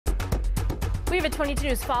We have a 22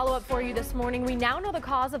 News follow-up for you this morning. We now know the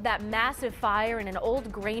cause of that massive fire in an old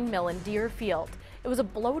grain mill in Deerfield. It was a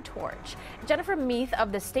blowtorch. Jennifer Meath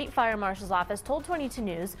of the State Fire Marshal's Office told 22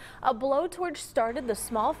 News a blowtorch started the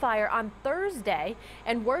small fire on Thursday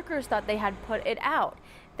and workers thought they had put it out.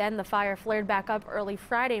 Then the fire flared back up early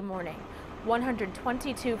Friday morning.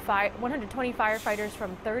 120 firefighters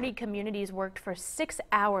from 30 communities worked for 6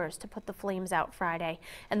 hours to put the flames out Friday,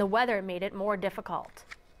 and the weather made it more difficult.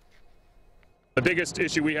 The biggest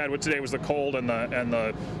issue we had with today was the cold and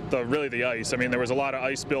really the ice. I mean, there was a lot of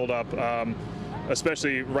ice buildup,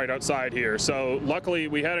 especially right outside here. So luckily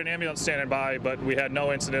we had an ambulance standing by, but we had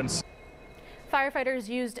no incidents. Firefighters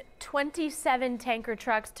used 27 tanker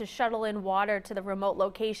trucks to shuttle in water to the remote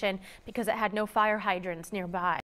location because it had no fire hydrants nearby.